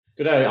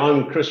Good day.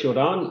 I'm Chris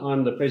Jordan.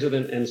 I'm the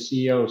President and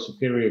CEO of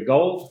Superior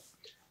Gold.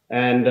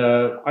 And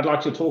I'd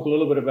like to talk a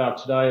little bit about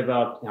today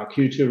about our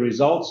Q2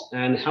 results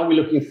and how we're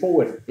looking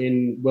forward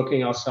in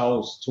working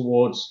ourselves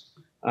towards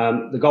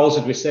the goals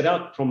that we set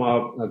out from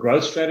our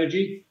growth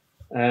strategy,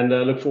 and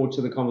look forward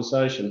to the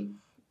conversation.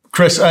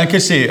 Chris, good to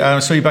see you. I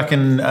saw you back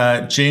in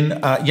June.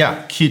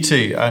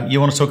 Q2. You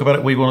want to talk about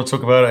it? We want to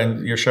talk about it,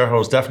 and your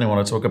shareholders definitely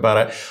want to talk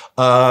about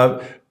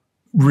it.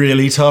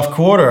 Really tough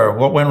quarter.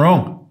 What went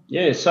wrong?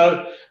 Yeah,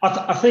 so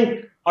I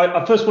think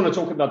I first want to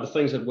talk about the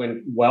things that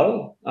went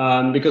well,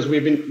 because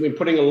we've been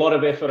putting a lot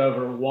of effort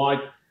over a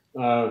wide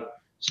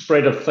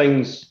spread of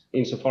things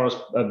insofar as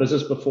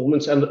business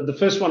performance. And the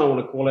first one I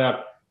want to call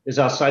out is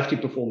our safety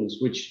performance,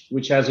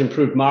 which has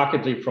improved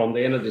markedly from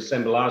the end of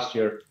December last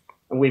year.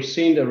 And we've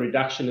seen a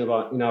reduction in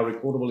our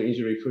recordable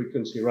injury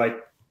frequency rate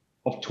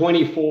of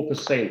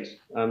 24%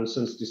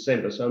 since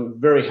December. So I'm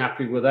very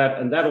happy with that.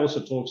 And that also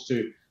talks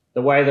to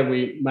the way that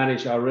we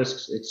manage our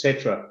risks,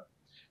 etc.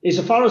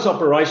 Insofar as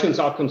operations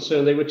are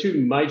concerned, there were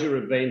two major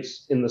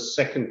events in the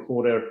second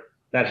quarter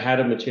that had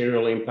a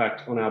material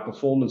impact on our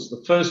performance.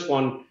 The first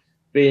one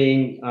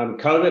being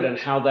COVID and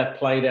how that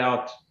played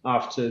out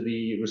after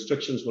the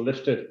restrictions were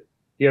lifted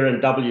here in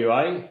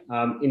WA.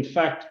 In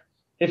fact,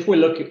 if we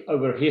look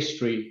over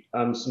history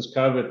since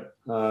COVID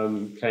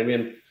came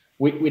in,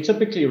 we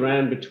typically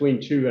ran between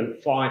 2 and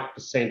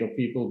 5% of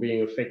people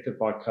being affected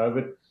by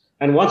COVID.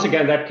 And once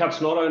again, that cuts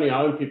not only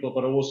our own people,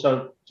 but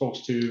also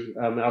talks to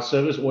our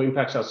service or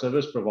impacts our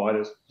service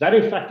providers. That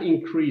in fact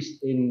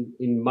increased in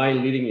May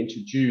leading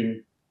into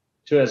June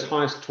to as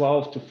high as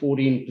 12 to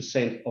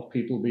 14% of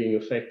people being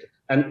affected.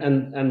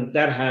 And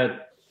that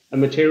had a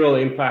material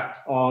impact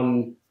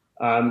on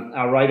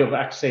our rate of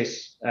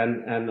access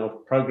and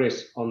of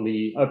progress on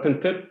the open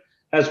pit,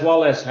 as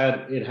well as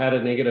it had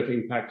a negative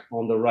impact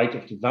on the rate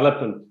of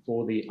development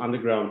for the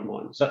underground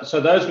mine. So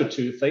those were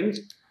two things.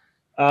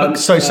 But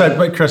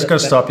Chris, got to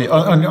stop you.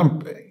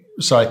 I'm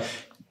sorry.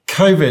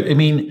 COVID, I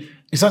mean,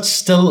 is that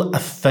still a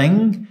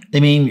thing? I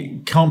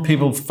mean, can't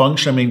people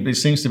function? I mean, it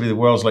seems to be the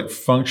world's like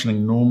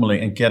functioning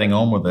normally and getting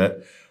on with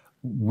it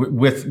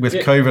with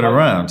COVID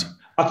around.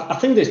 I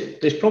think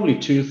there's probably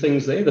two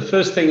things there. The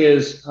first thing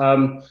is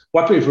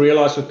what we've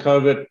realized with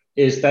COVID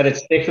is that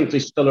it's definitely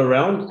still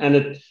around, and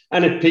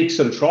it peaks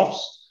and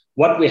troughs.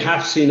 What we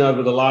have seen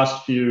over the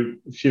last few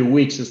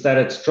weeks is that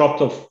it's dropped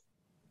off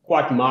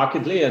quite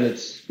markedly, and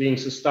it's being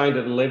sustained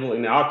at a level,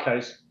 in our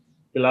case,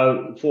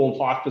 below 4 and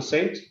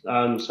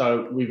 5%.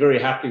 So we're very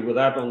happy with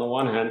that on the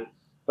one hand,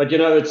 but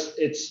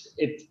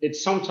it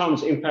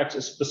sometimes impacts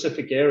a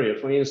specific area.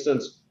 For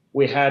instance,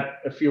 we had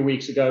a few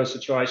weeks ago a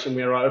situation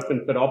where our open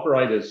pit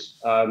operators,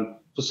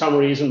 for some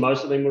reason,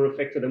 most of them were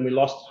affected, and we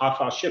lost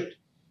half our shift.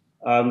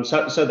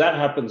 So that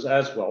happens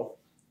as well.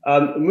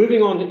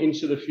 Moving on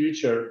into the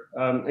future,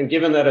 and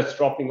given that it's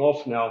dropping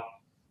off now,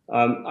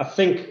 I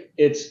think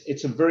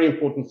it's a very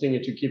important thing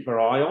to keep our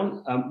eye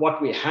on.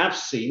 What we have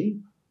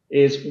seen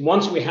is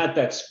once we had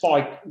that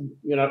spike,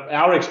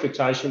 our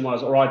expectation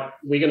was, all right,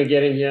 we're going to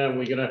get in here and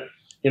we're going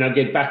to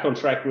get back on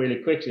track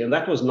really quickly. And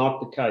that was not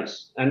the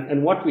case.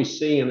 And what we're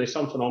seeing, and there's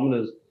some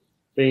phenomena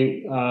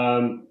being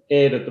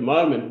aired at the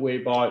moment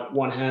whereby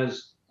one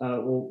has,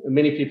 or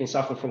many people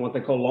suffer from what they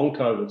call long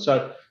COVID.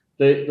 So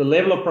the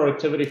level of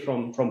productivity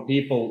from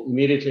people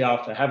immediately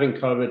after having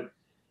COVID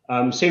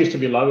seems to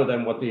be lower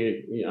than what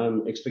the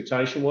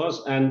expectation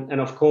was. And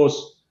of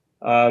course,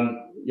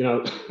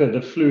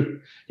 the flu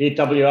hit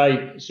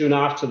WA soon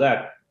after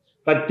that.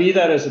 But be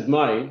that as it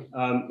may,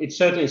 it's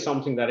certainly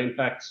something that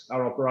impacts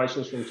our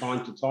operations from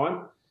time to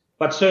time.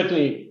 But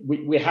certainly,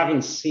 we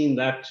haven't seen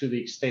that to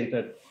the extent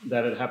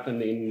that it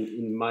happened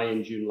in May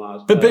and June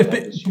last year.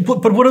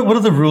 But what are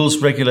the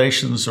rules,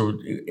 regulations, or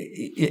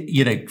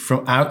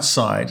from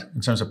outside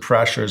in terms of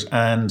pressures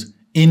and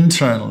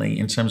internally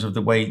in terms of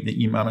the way that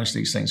you manage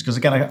these things? Because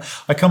again,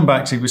 I come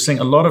back to, we're seeing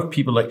a lot of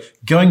people like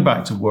going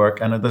back to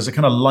work, and there's a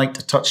kind of light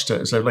touch to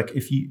it. So like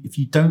if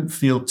you don't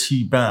feel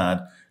too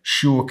bad,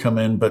 sure, come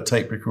in, but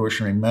take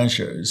precautionary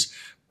measures.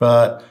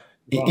 But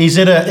is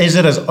it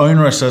as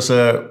onerous as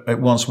it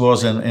once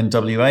was in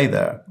WA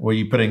there? Or are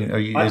you putting?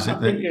 I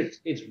think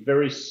it's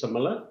very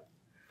similar.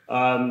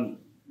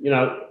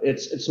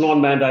 It's not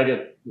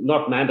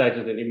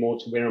mandated anymore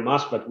to wear a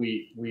mask, but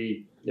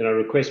we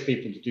request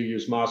people to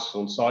use masks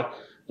on site.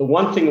 The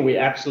one thing we're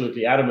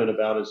absolutely adamant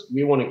about is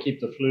we want to keep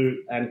the flu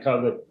and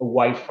COVID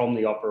away from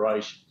the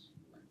operations,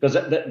 because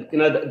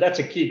that's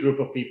a key group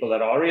of people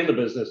that are in the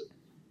business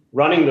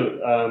running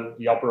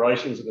the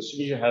operations, and as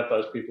soon as you have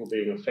those people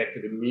being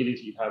affected,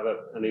 immediately you have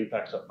an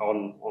impact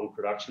on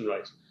production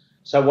rates.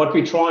 So what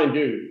we try and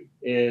do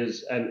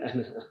is,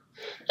 and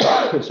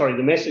sorry,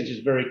 the message is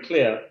very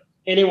clear.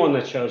 Anyone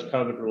that shows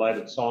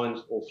COVID-related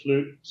signs or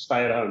flu,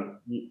 stay at home.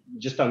 You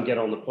just don't get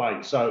on the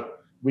plane. So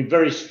we're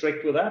very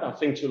strict with that. I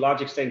think to a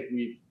large extent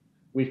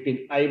we've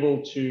been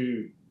able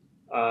to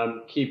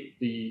keep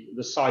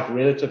the site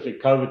relatively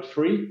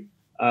COVID-free.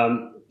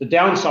 The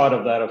downside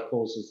of that, of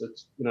course, is that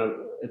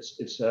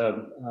it's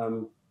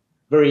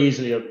very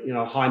easily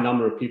a high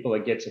number of people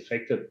that gets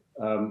affected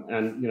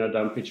and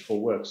don't pitch for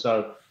work.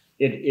 So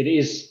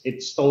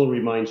it still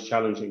remains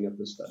challenging at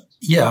this stage.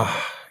 Yeah,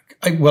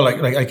 I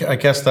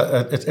guess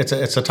that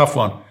it's a tough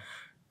one,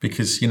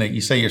 because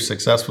you say you're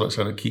successful at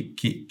sort of keep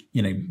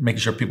making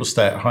sure people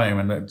stay at home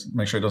and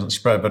make sure it doesn't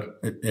spread, but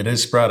it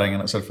is spreading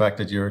and it's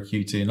affected your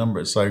Q2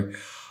 numbers. So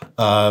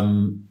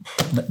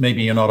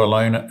maybe you're not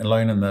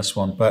alone in this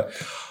one. But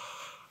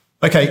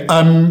okay,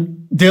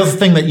 the other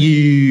thing that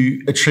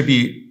you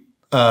attribute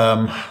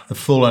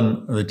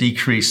the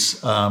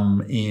decrease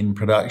in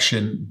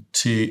production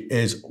to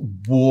is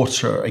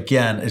water.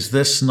 Again, is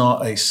this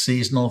not a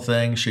seasonal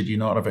thing? Should you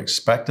not have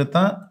expected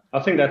that? I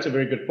think that's a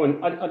very good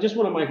point. I just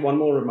want to make one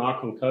more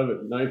remark on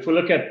COVID. Now, if we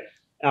look at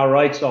our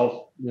rates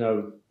of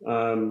 12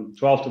 to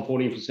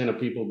 14% of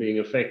people being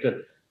affected,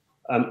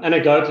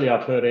 anecdotally,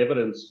 I've heard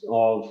evidence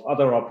of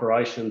other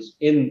operations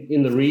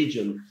in the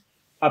region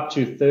up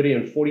to 30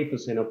 and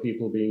 40% of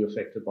people being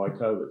affected by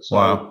COVID. So,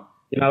 wow.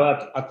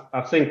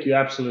 I think you're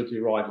absolutely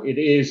right. It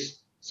is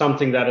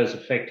something that has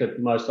affected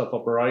most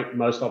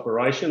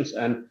operations.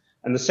 And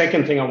the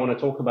second thing I want to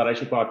talk about, as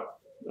you quite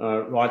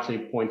rightly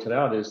pointed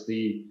out, is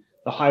the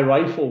high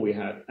rainfall we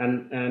had.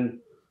 And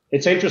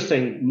it's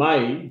interesting,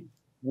 May,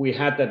 we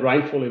had that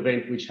rainfall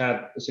event, which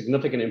had a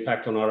significant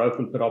impact on our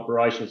open pit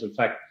operations. In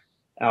fact,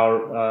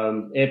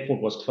 our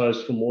airport was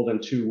closed for more than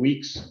 2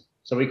 weeks.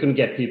 So we couldn't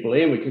get people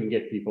in, we couldn't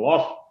get people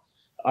off.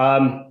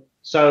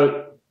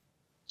 So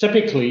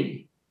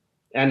typically,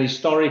 and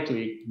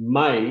historically,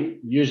 May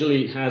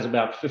usually has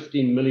about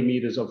 15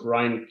 millimeters of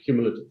rain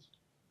cumulative.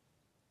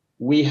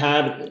 We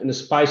had, in the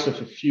space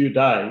of a few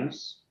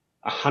days,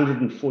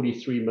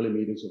 143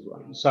 millimeters of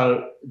rain.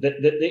 So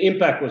the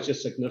impact was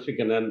just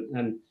significant.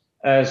 And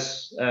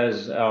as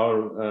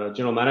our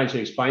general manager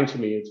explained to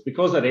me, it's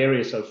because that area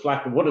is so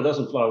flat, the water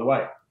doesn't flow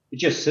away. It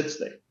just sits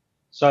there.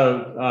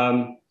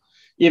 So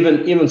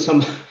even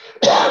some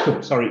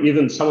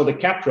even some of the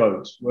capped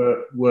roads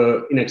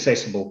were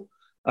inaccessible.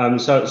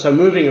 So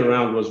moving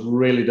around was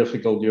really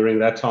difficult during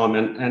that time.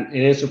 And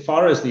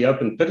insofar as the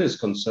open pit is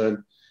concerned,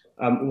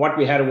 what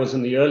we had was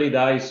in the early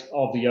days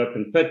of the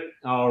open pit,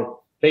 our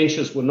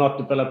benches were not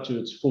developed to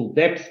its full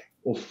depth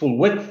or full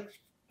width.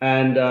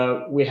 And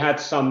we had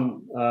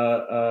some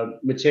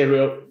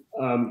material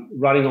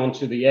running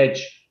onto the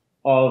edge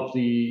of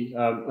the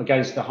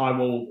against the high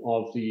wall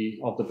of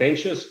the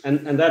benches.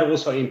 And that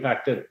also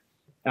impacted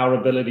our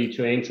ability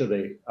to enter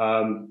there.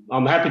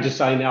 I'm happy to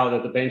say now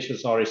that the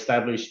benches are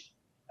established.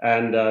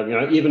 And,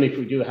 even if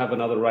we do have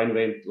another rain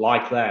event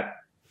like that,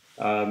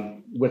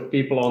 with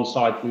people on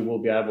site, we will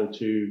be able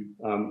to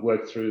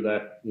work through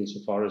that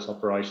insofar as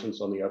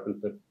operations on the open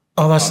pit.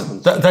 Oh,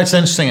 that's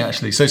interesting,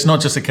 actually. So it's not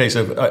just a case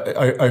of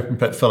open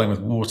pit filling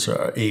with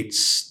water.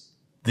 It's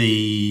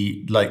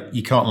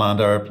you can't land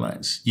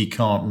airplanes. You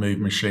can't move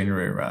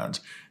machinery around.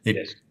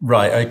 Yes.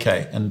 Right,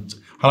 okay. And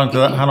how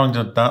long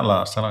did that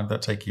last? How long did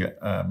that take you?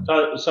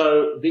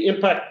 So the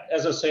impact,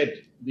 as I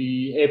said,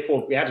 the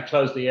airport, we had to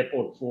close the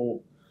airport for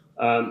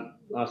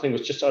I think it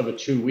was just over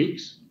 2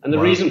 weeks. And the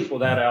reason for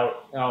that,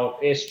 our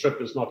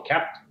airstrip is not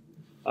capped.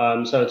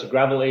 So it's a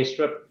gravel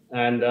airstrip,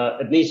 and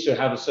it needs to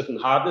have a certain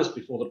hardness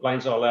before the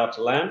planes are allowed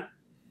to land.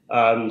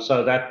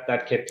 So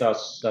that kept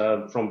us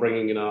from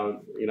bringing in our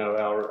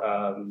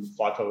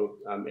FIFO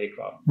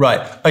aircraft.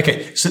 Right.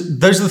 Okay. So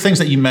those are the things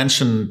that you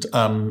mentioned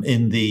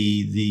in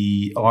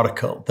the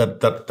article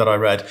that I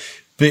read.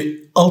 But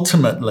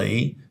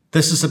ultimately,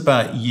 this is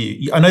about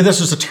you. I know this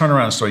was a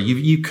turnaround story.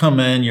 You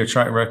come in, your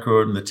track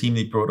record, and the team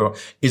they brought on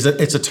it's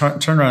a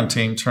turnaround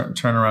team,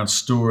 turnaround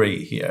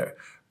story here.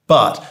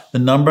 But the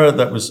number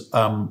that was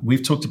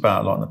we've talked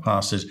about a lot in the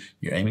past is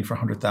you're aiming for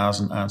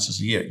 100,000 ounces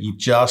a year. You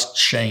just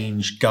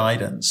changed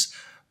guidance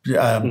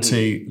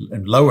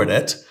and lowered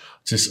it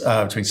to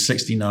between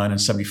 69 and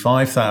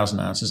 75,000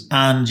 ounces,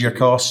 and your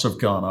costs have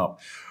gone up.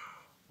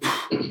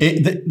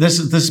 This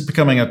is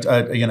becoming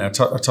a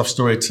tough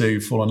story to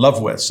fall in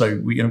love with.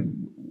 So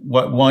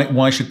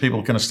why should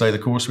people kind of stay the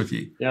course with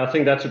you? Yeah, I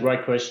think that's a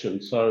great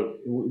question. So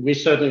we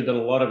certainly done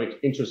a lot of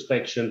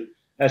introspection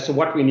as to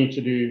what we need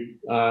to do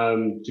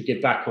to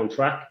get back on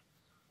track.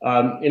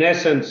 In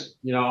essence,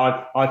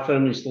 I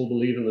firmly still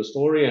believe in the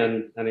story,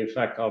 and in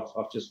fact,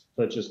 I've just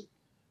purchased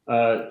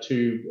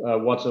 2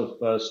 watts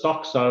of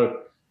stock.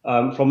 So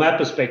from that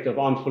perspective,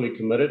 I'm fully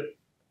committed.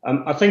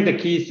 I think the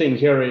key thing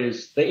here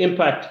is the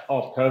impact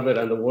of COVID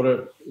and the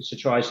water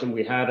situation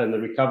we had and the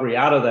recovery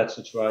out of that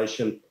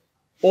situation.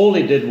 All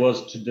it did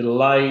was to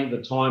delay the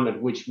time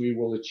at which we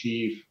will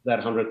achieve that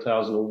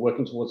 100,000 or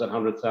working towards that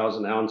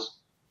 100,000 ounce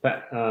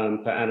per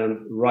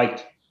annum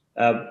rate.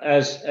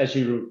 As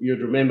you'd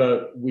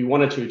remember, we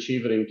wanted to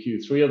achieve it in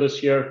Q3 of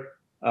this year.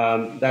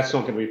 That's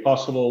not going to be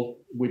possible.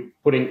 We're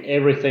putting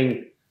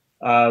everything,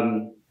 behind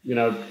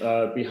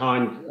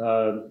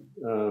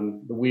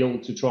the wheel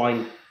to try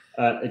and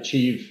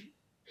achieve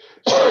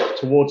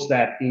towards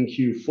that in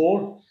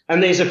Q4.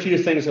 And there's a few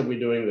things that we're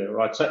doing there,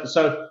 right?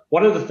 So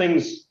one of the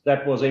things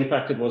that was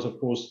impacted was, of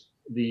course,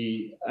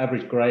 the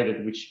average grade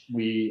at which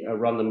we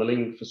run the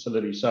milling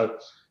facility. So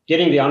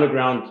getting the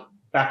underground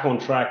back on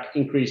track,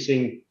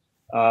 increasing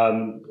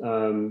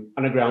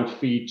underground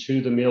feed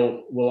to the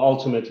mill will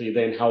ultimately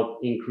then help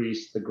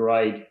increase the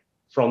grade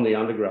from the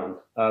underground.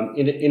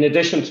 In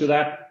addition to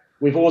that,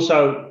 we've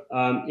also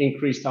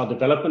increased our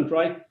development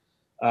rate.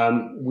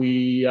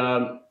 We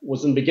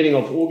was in the beginning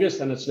of August,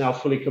 and it's now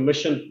fully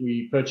commissioned.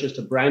 We purchased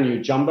a brand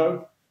new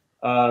jumbo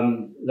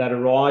that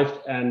arrived,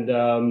 and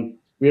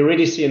we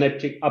already see an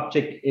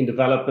uptick in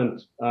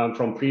development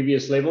from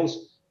previous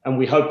levels, and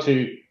we hope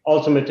to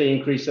ultimately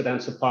increase it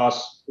and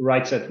surpass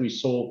rates that we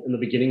saw in the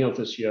beginning of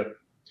this year.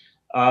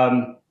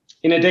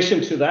 In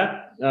addition to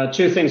that,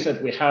 two things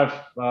that we have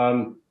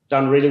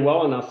done really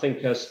well, and I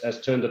think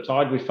has turned the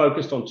tide. We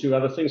focused on two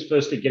other things.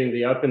 Firstly, getting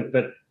the open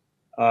pit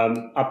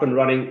up and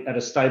running at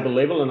a stable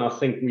level, and I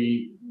think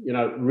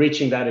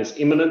reaching that is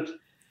imminent.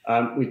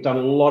 We've done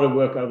a lot of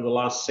work over the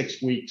last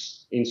 6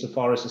 weeks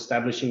insofar as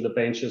establishing the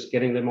benches,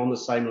 getting them on the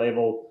same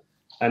level,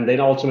 and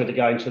then ultimately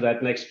going to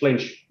that next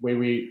flinch where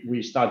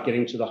we start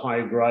getting to the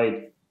higher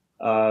grade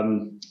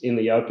in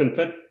the open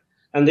pit.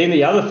 And then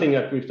the other thing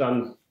that we've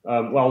done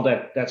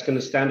that's going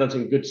to stand us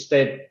in good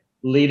stead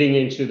leading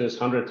into this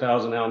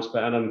 100,000 ounce per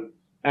annum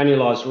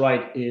annualized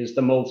rate is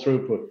the mill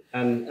throughput.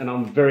 And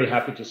I'm very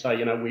happy to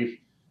say,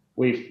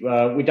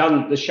 we've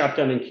done the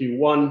shutdown in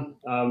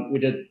Q1. We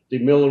did the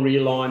mill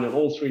reline at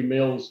all three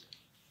mills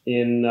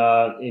in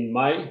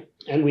May,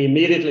 and we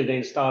immediately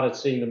then started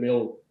seeing the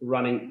mill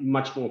running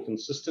much more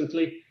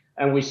consistently.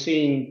 And we're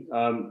seeing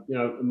a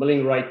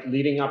milling rate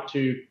leading up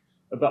to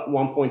about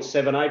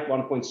 1.78,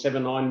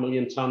 1.79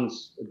 million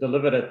tons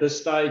delivered at this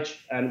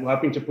stage, and we're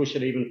hoping to push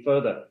it even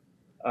further.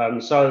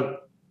 So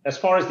as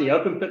far as the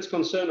open pit's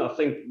concerned, I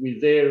think we're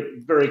there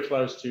very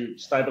close to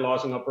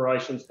stabilizing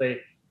operations there.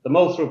 The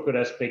mill throughput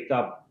has picked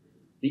up.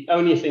 The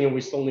only thing that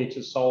we still need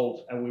to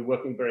solve, and we're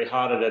working very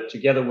hard at it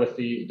together with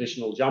the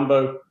additional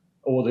jumbo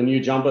or the new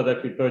jumbo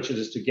that we purchased,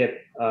 is to get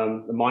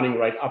the mining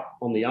rate up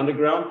on the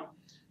underground.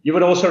 You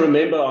would also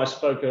remember I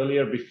spoke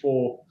earlier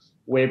before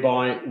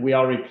whereby we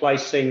are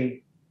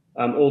replacing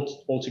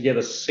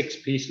altogether 6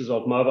 pieces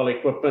of mobile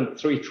equipment,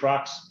 3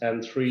 trucks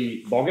and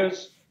 3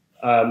 boggers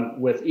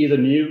with either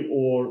new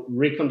or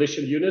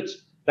reconditioned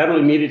units. That will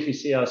immediately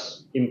see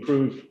us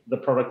improve the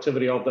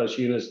productivity of those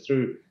units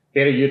through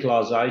better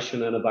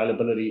utilization and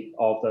availability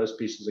of those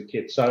pieces of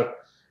kit. So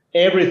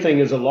everything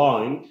is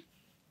aligned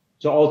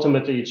to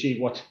ultimately achieve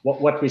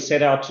what we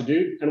set out to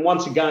do. And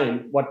once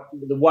again,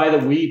 the way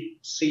that we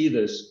see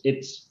this,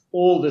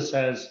 all this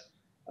has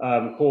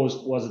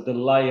caused was a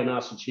delay in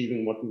us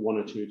achieving what we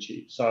wanted to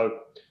achieve. So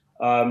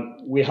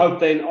we hope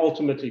then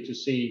ultimately to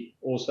see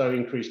also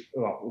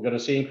we're going to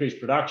see increased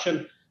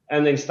production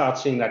and then start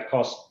seeing that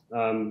cost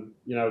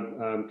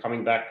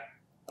coming back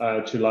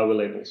to lower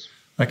levels.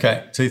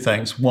 Okay, 2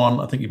 things. One,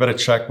 I think you better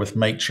check with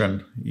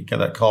Matron. You get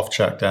that cough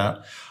checked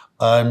out.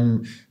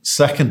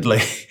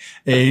 Secondly,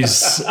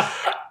 is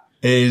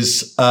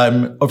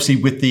obviously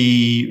with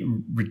the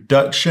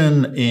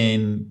reduction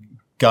in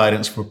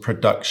guidance for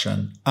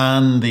production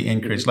and the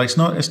increase, like it's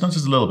not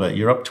just a little bit.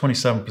 You're up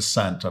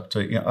 27%, up to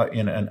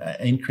an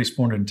increase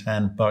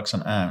 $410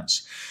 an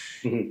ounce.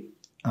 Mm-hmm.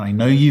 I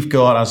know you've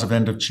got, as of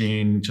end of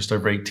June, just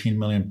over 18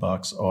 million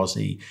bucks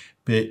Aussie,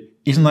 but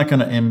isn't that going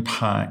to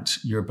impact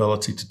your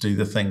ability to do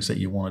the things that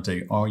you want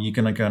to do? Are you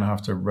going to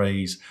have to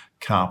raise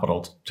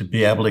capital to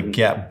be able to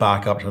get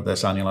back up to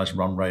this annualized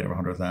run rate of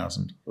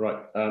 100,000? Right.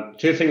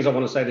 2 things I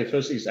want to say there.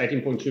 First is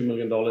 $18.2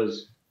 million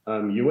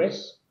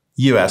US.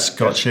 US,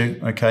 got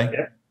you. Okay.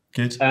 Yeah.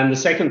 Good. And the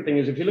second thing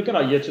is, if you look at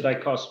our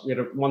year-to-date costs, we had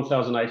about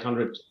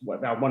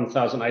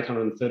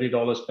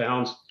 $1,830 per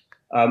ounce.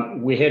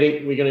 We're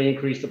going to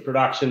increase the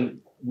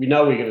production. We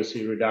know we're going to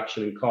see a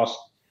reduction in cost,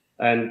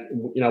 and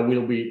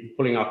we'll be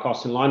pulling our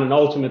costs in line, and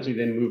ultimately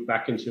then move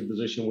back into a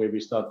position where we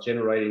start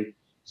generating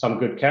some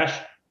good cash.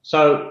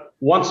 So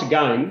once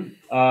again,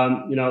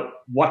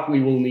 what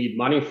we will need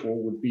money for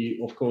would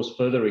be, of course,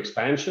 further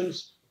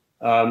expansions,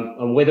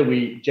 and whether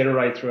we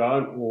generate through our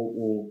own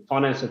or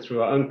finance it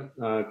through our own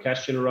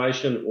cash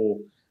generation or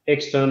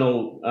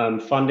external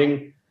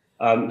funding.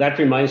 That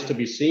remains to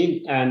be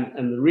seen.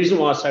 And the reason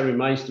why I say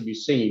remains to be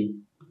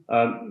seen,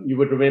 you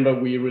would remember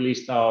we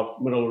released our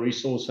mineral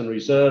resource and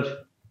reserve,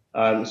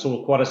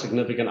 saw quite a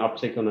significant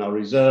uptick on our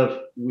reserve.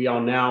 We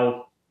are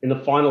now in the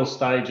final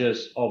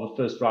stages of a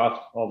first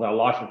draft of our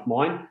life of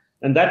mine.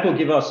 And that will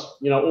give us,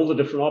 all the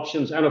different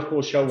options and, of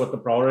course, show what the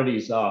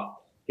priorities are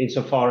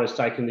insofar as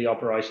taking the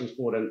operations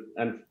forward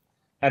and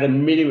at a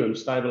minimum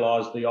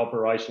stabilize the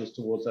operations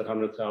towards that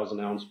 100,000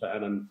 ounce per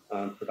annum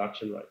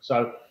production rate.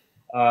 So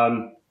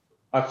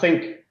I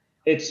think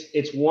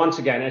it's once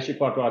again, as you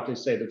quite rightly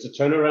said, it's a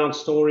turnaround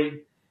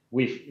story.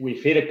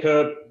 We've hit a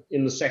curve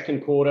in the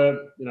second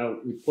quarter.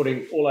 We're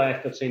putting all our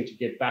efforts in to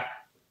get back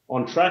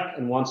on track.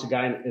 And once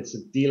again, it's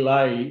a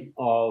delay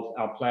of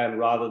our plan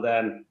rather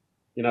than,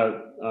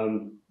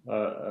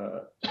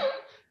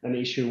 an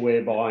issue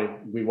whereby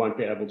we won't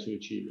be able to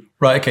achieve it.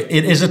 Right. Okay.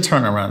 It is a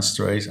turnaround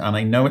story, and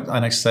I know it.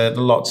 And I said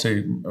a lot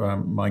to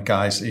my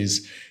guys: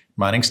 is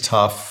mining's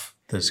tough.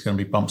 There's going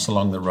to be bumps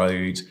along the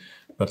road,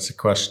 but it's a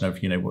question of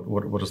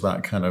what does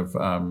that kind of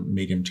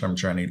medium-term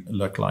journey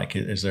look like?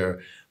 Is there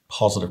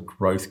positive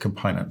growth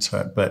component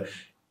to it. But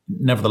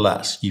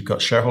nevertheless, you've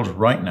got shareholders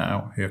right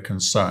now who are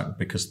concerned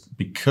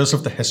because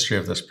of the history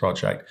of this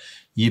project.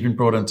 You've been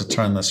brought in to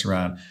turn this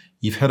around.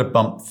 You've hit a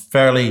bump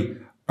fairly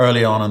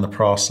early on in the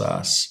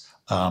process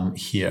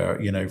here,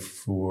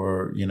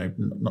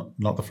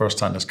 not the first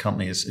time this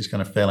company is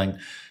kind of failing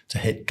to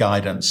hit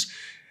guidance.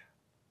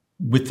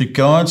 With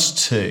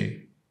regards to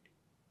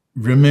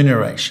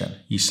remuneration,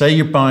 you say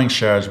you're buying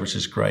shares, which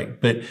is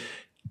great, but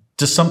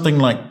does something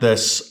like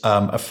this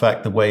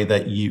affect the way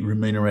that you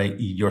remunerate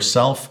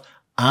yourself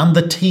and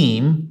the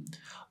team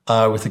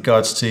with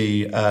regards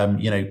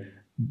to,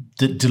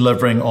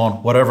 delivering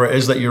on whatever it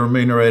is that you're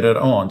remunerated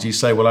on? Do you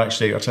say, well,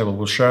 actually,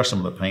 we'll share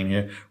some of the pain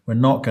here. We're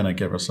not going to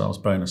give ourselves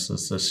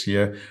bonuses this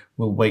year.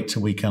 We'll wait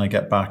till we kind of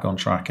get back on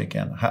track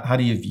again. How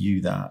do you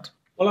view that?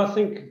 Well, I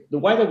think the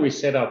way that we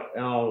set up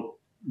our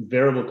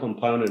variable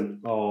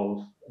component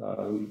of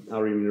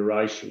our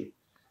remuneration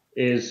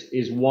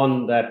is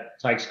one that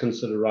takes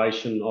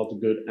consideration of the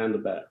good and the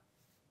bad.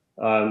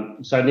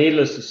 So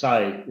needless to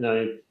say,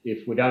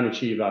 if we don't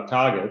achieve our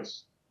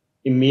targets,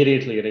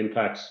 immediately it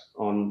impacts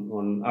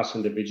on us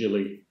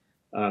individually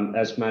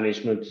as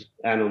management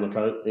and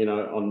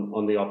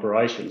on the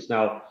operations.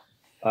 Now,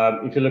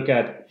 if you look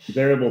at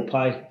variable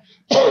pay,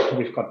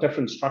 we've got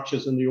different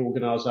structures in the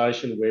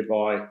organization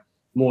whereby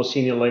more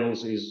senior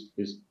levels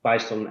is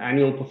based on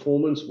annual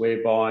performance,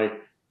 whereby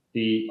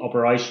the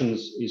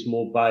operations is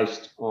more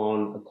based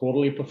on a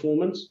quarterly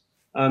performance.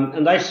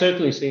 And they've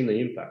certainly seen the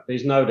impact.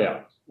 There's no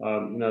doubt.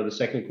 The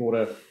second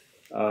quarter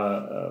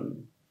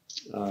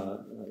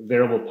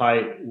variable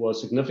pay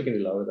was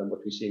significantly lower than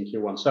what we see in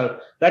Q1. So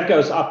that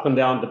goes up and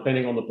down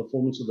depending on the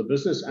performance of the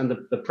business. And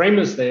the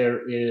premise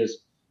there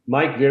is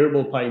make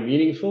variable pay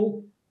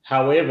meaningful.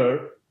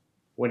 However,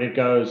 when it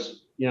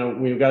goes,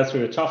 when we go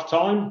through a tough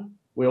time,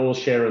 we all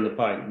share in the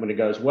pain. When it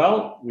goes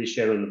well, we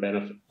share in the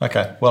benefit.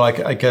 Okay. Well,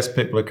 I guess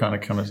people are kind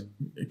of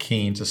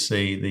keen to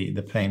see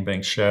the pain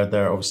being shared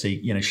there.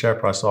 Obviously, share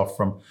price off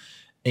from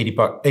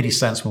 80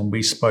 cents when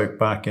we spoke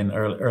back in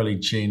early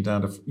June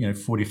down to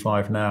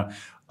 45 now.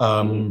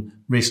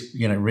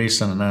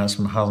 Recent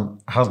announcement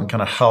hasn't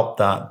kind of helped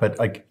that, but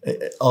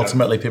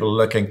ultimately people are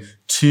looking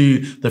to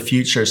the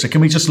future. So can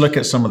we just look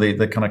at some of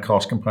the kind of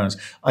cost components?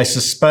 I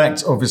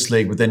suspect,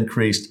 obviously, with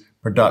increased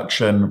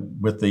production,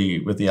 with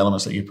the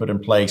elements that you put in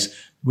place,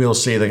 we'll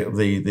see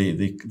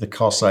the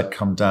cost side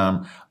come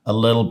down a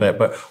little bit.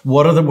 But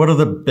what are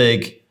the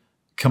big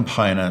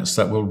components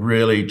that will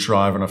really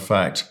drive and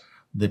affect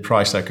the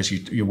price there? Because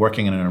you're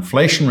working in an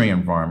inflationary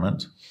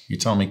environment. You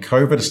tell me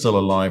COVID is still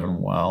alive and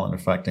well and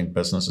affecting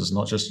businesses,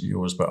 not just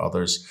yours, but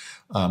others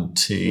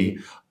too.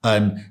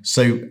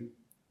 So,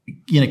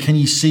 can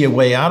you see a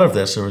way out of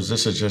this, or is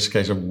this just a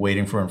case of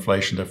waiting for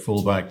inflation to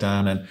fall back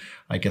down? And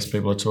I guess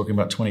people are talking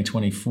about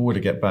 2024 to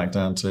get back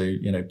down to,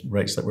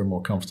 rates that we're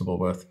more comfortable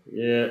with.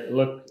 Yeah,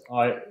 look,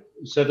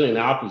 certainly in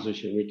our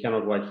position, we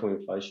cannot wait for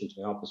inflation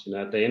to help us.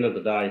 At the end of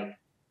the day,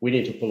 we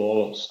need to pull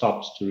all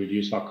stops to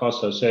reduce our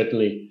costs. So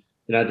certainly,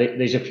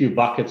 there's a few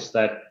buckets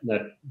that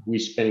we're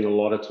spending a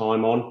lot of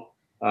time on.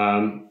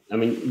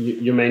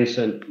 You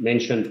mentioned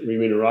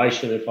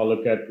remuneration. If I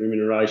look at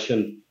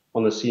remuneration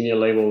on the senior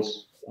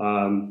levels,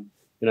 a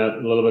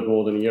little bit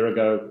more than a year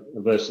ago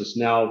versus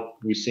now,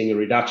 we're seeing a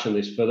reduction.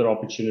 There's further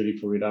opportunity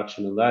for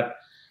reduction in that.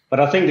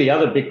 But I think the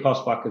other big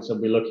cost buckets that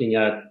we're looking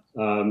at,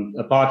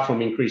 apart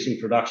from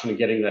increasing production and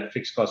getting that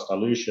fixed cost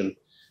dilution,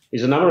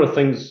 is a number of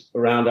things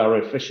around our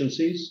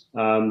efficiencies.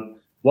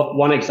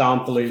 One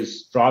example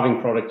is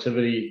driving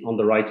productivity on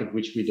the rate at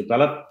which we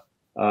develop.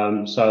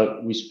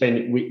 So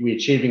we're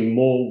achieving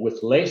more with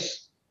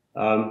less.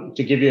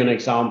 To give you an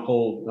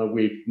example,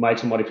 we've made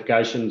some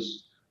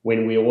modifications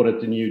when we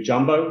ordered the new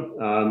jumbo,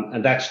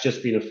 and that's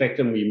just been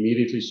effective. We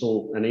immediately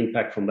saw an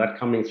impact from that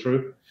coming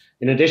through.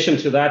 In addition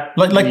to that,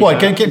 like what?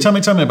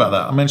 Tell me about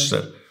that. I'm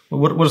interested.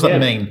 What does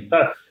that mean?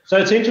 So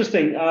it's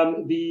interesting.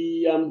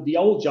 The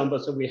old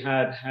jumbos that we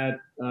had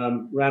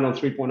ran on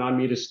 3.9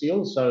 meter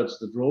steel, so it's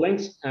the drill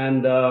length,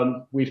 and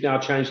we've now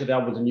changed it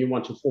out with a new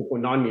one to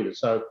 4.9 meters.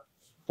 So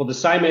for the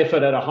same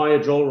effort at a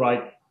higher drill rate,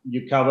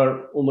 you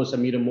cover almost a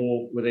meter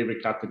more with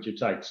every cut that you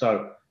take.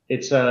 So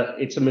it's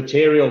a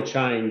material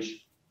change,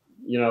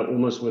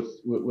 almost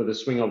with a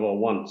swing of a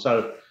wand.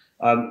 So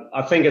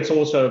I think it's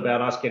also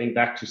about us getting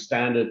back to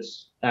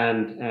standards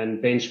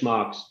and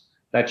benchmarks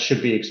that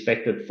should be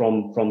expected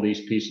from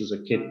these pieces of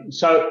kit.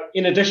 So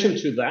in addition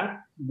to that,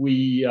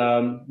 we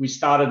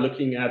started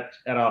looking at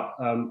our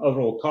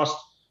overall cost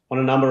on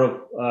a number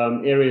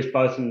of areas,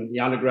 both in the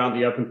underground,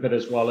 the open pit,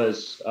 as well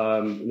as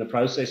in the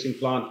processing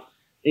plant,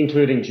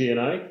 including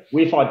G&A.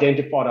 We've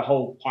identified a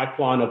whole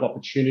pipeline of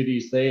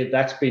opportunities there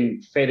that's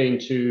been fed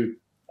into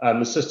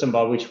the system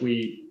by which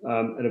we,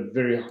 at a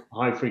very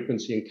high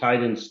frequency and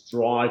cadence,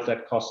 drive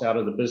that cost out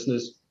of the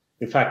business.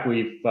 In fact,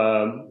 we've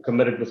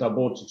committed with our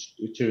board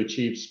to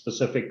achieve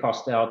specific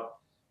cost out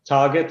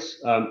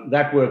targets.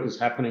 That work is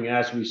happening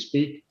as we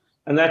speak.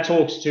 And that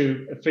talks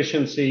to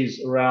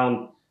efficiencies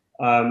around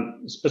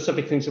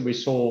specific things that we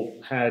saw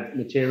had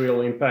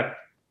material impact.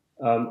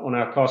 on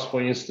our costs,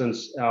 for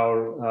instance,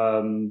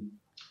 our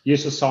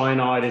use of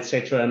cyanide,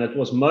 etc., and it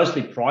was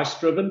mostly price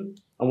driven.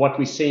 And what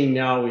we're seeing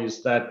now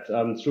is that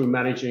through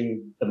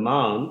managing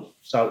demand,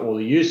 or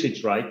the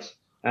usage rates,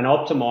 and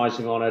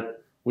optimizing on it,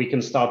 we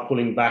can start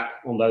pulling back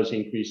on those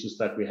increases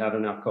that we had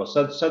in our costs.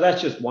 So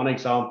that's just one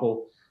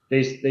example.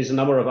 There's a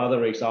number of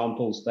other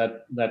examples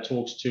that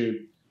talks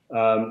to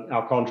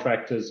our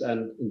contractors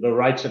and the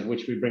rates at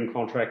which we bring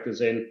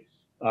contractors in.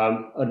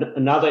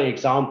 Another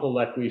example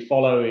that we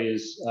follow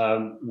is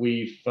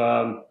we've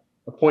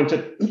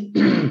appointed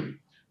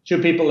two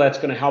people that's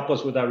going to help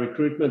us with our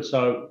recruitment.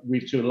 So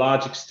we've, to a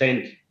large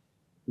extent,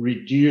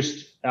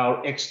 reduced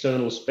our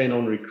external spend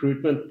on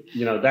recruitment.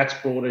 That's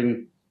brought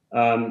in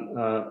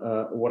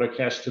water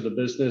cash to the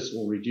business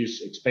or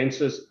reduce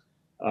expenses.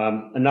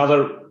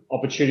 Another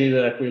opportunity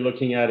that we're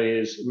looking at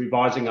is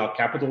revising our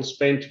capital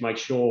spend to make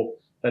sure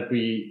that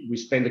we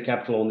spend the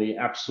capital on the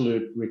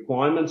absolute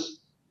requirements,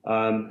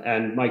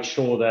 and make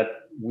sure that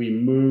we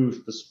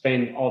move the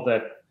spend of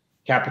that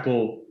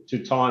capital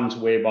to times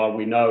whereby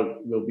we know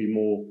we'll be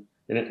more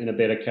in a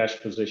better cash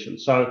position.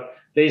 So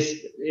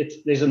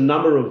there's a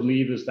number of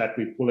levers that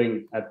we're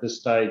pulling at this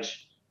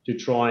stage to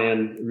try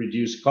and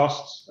reduce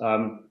costs.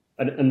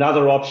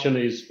 Another option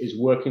is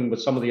working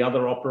with some of the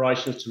other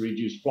operations to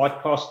reduce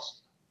flight costs,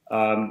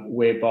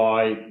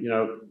 whereby,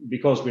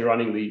 because we're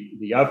running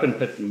the open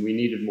pit and we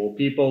needed more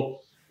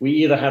people, we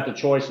either had the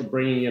choice of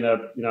bringing in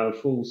a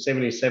full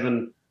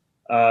 77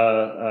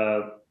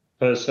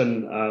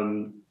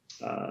 person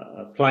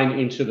plane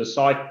into the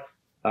site.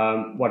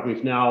 What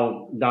we've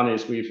now done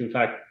is we've, in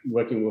fact,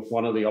 working with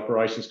one of the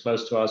operations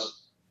close to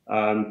us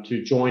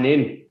to join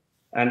in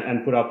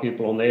and put our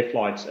people on their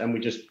flights, and we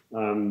just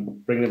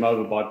bring them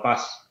over by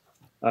bus.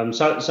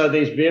 So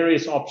there's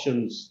various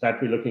options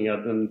that we're looking at,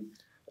 and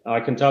I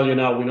can tell you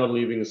now, we're not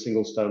leaving a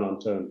single stone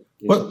unturned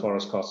insofar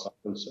as costs are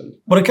concerned.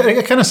 Well,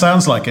 it kind of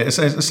sounds like it.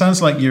 It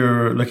sounds like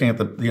you're looking at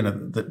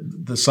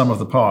the sum of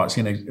the parts,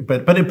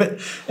 but at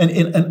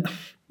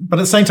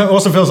the same time, it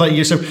also feels like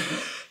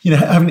you're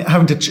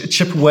having to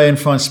chip away and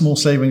find small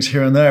savings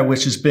here and there,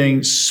 which is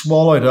being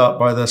swallowed up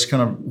by this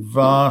kind of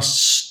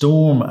vast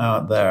storm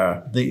out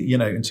there.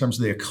 In terms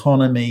of the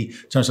economy,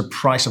 in terms of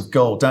price of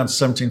gold, down to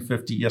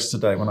 $1,750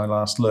 yesterday when I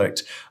last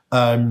looked.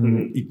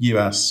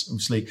 US,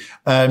 obviously.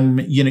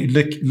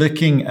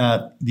 Looking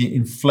at the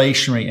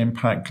inflationary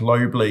impact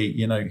globally,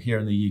 here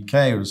in the UK,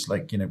 it was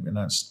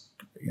announced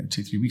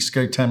 2-3 weeks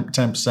ago,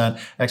 10%.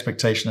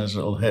 Expectation is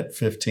it'll hit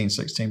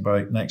 15-16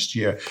 by next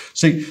year.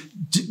 So,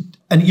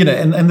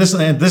 this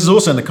is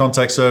also in the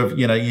context of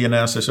you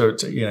announced a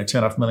sort of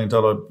 $2.5 million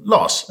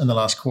loss in the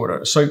last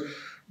quarter. So,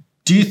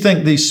 do you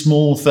think these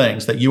small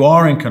things that you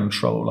are in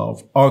control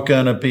of are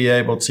going to be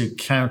able to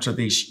counter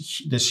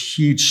this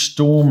huge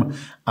storm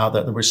out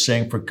there that we're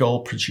seeing for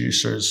gold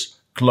producers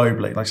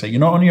globally? Like I say, you're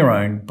not on your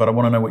own, but I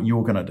want to know what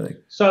you're going to do.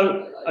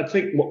 So I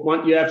think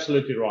you're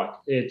absolutely right.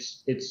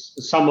 It's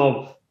some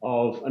of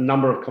a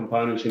number of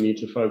components you need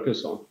to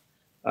focus on.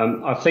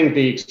 I think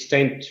the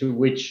extent to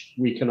which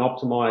we can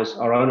optimize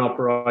our own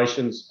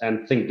operations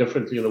and think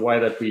differently in the way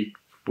that we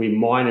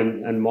mine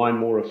and mine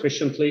more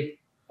efficiently.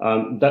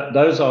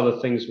 Those are the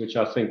things which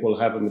I think will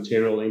have a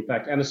material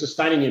impact and a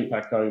sustaining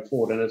impact going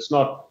forward. And it's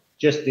not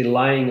just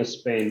delaying a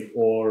spend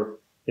or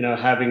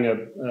having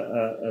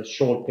a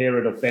short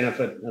period of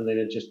benefit and then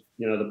it just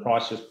the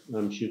price just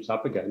shoots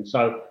up again.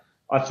 So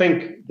I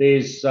think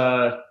there's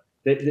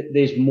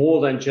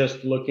more than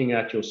just looking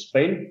at your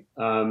spend,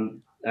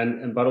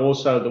 but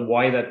also the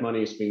way that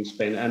money is being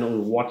spent and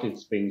on what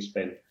it's being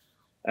spent.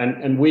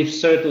 And we've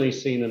certainly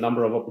seen a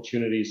number of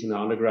opportunities in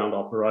our underground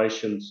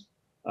operations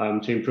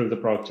to improve the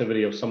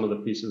productivity of some of the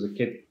pieces of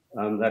kit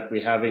that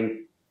we're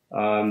having,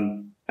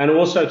 and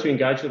also to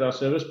engage with our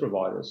service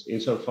providers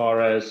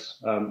insofar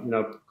as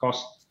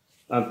cost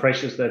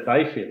pressures that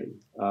they're feeling,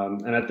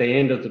 and at the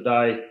end of the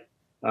day,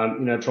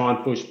 try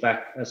and push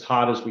back as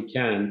hard as we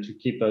can to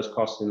keep those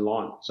costs in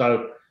line.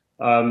 So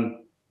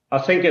I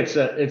think it's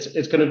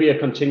going to be a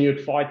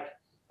continued fight.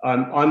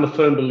 I'm a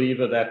firm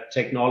believer that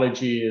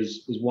technology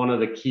is one of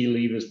the key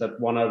levers that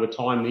one over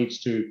time needs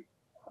to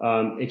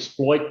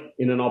exploit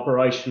in an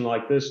operation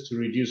like this to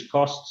reduce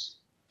costs,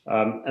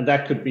 and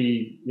that could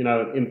be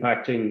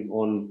impacting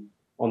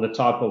on the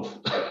type of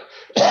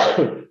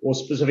or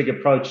specific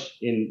approach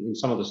in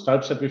some of the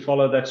stopes that we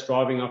follow that's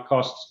driving our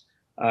costs,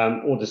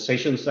 or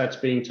decisions that's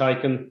being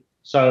taken.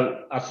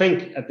 So I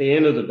think at the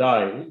end of the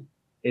day,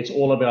 it's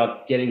all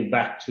about getting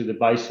back to the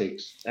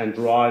basics and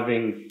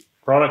driving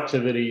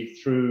productivity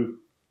through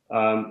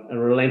a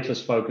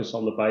relentless focus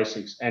on the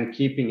basics and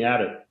keeping at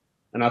it.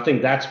 And I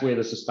think that's where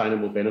the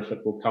sustainable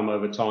benefit will come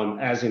over time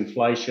as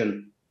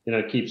inflation,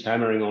 keeps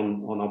hammering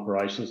on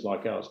operations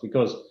like ours,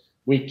 because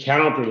we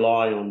cannot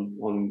rely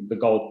on the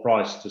gold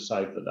price to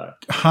save the day.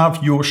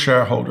 Have your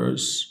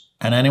shareholders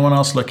and anyone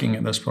else looking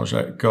at this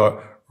project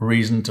got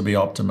reason to be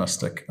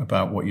optimistic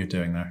about what you're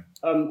doing there?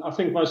 I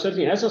think most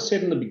certainly, as I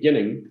said in the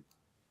beginning,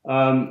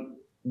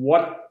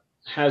 what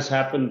has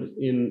happened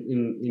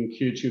in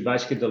Q2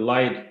 basically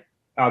delayed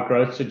our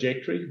growth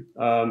trajectory.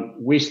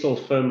 We're still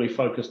firmly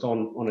focused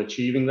on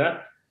achieving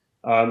that.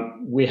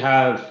 We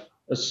have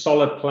a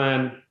solid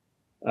plan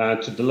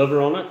to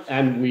deliver on it,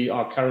 and we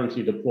are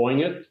currently deploying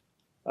it.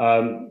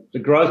 The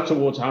growth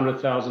towards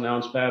 100,000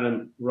 ounce per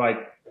annum rate,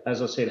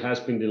 as I said, has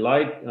been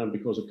delayed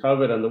because of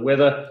COVID and the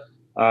weather.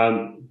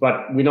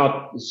 But we're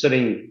not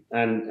sitting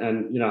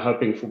and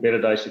hoping for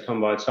better days to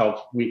come by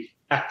itself. We're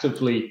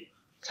actively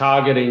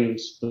targeting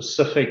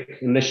specific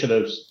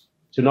initiatives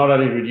to not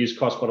only reduce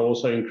costs but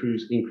also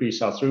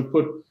increase our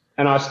throughput.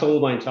 And I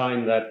still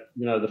maintain that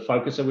the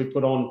focus that we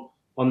put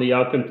on the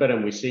open pit,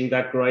 and we're seeing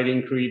that grade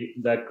increase,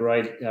 that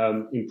grade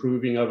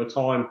improving over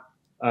time.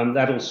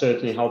 That'll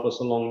certainly help us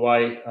a long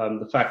way.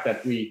 The fact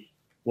that we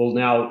will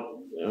now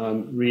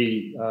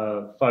really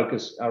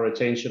focus our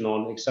attention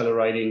on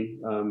accelerating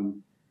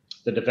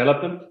the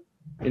development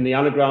in the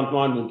underground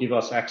mine will give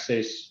us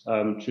access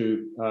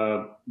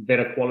to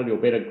better quality or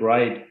better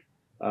grade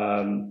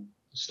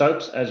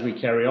stopes as we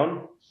carry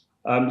on.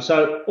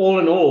 So all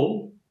in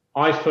all,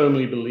 I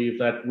firmly believe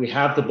that we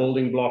have the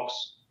building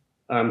blocks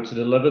to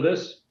deliver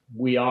this.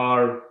 We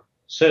are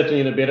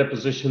certainly in a better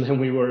position than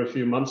we were a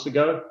few months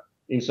ago,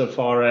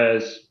 insofar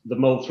as the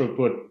mill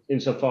throughput,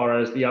 insofar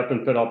as the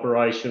open pit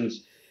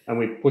operations, and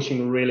we're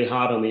pushing really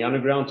hard on the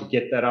underground to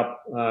get that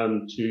up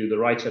to the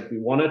rates that we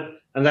wanted,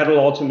 and that will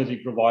ultimately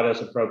provide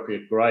us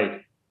appropriate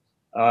grade.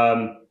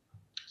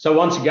 So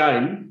once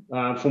again,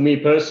 for me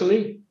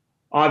personally,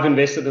 I've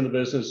invested in the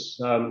business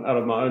out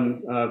of my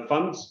own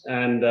funds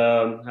and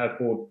have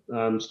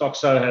bought stock.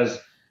 So has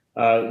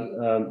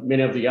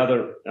many of the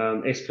other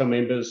ExCo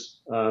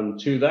members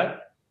to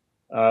that,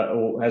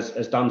 or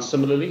has done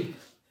similarly.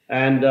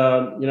 And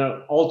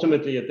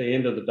ultimately, at the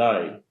end of the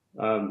day,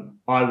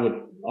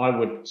 I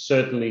would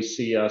certainly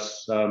see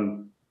us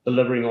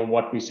delivering on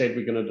what we said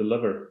we're going to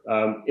deliver.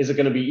 Is it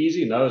going to be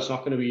easy? No, it's not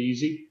going to be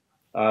easy.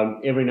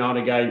 Every now and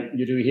again,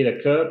 you do hit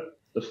a curve.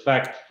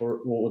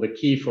 The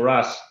key for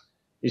us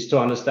is to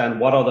understand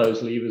what are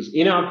those levers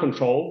in our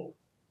control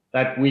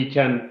that we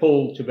can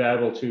pull to be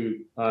able to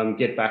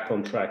get back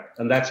on track.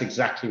 And that's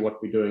exactly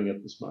what we're doing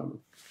at this moment.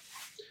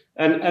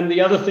 And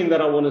the other thing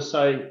that I want to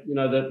say,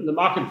 the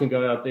market can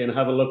go out there and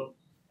have a look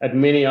at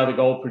many other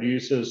gold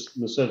producers,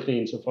 certainly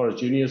insofar as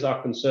juniors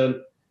are concerned,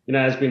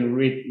 has been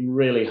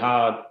really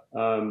hard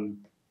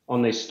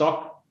on their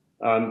stock.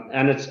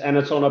 And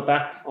it's on a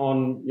back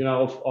on,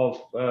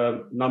 of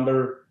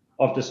number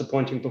of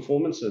disappointing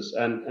performances.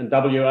 And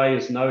WA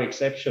is no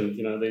exception.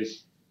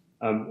 There's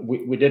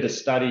we did a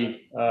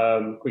study,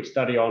 quick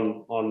study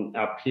on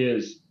our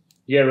peers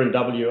here in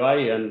WA,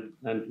 and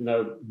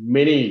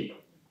many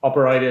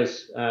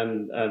operators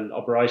and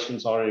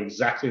operations are in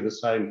exactly the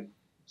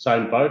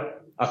same boat.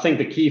 I think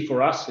the key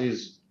for us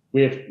is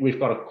we've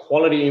got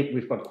quality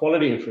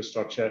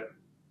infrastructure.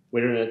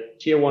 We're in a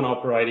tier 1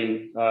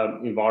 operating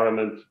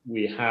environment.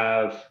 We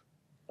have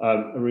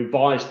a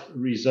revised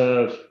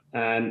reserve,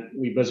 and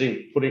we're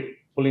busy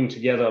pulling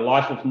together a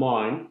life of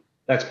mine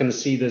that's going to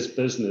see this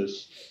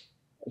business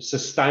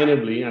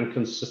sustainably and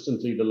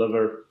consistently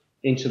deliver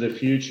into the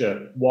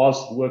future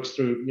whilst it works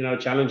through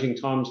challenging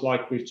times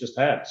like we've just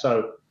had.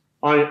 So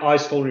I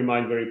still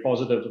remain very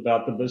positive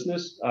about the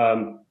business.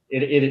 And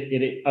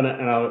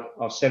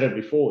I've said it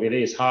before, it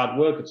is hard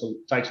work. It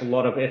takes a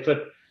lot of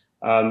effort.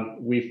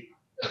 We've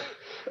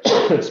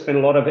spent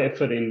a lot of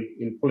effort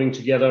in pulling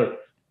together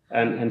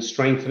and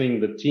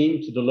strengthening the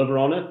team to deliver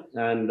on it.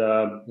 And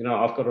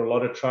I've got a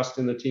lot of trust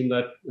in the team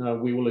that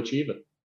we will achieve it.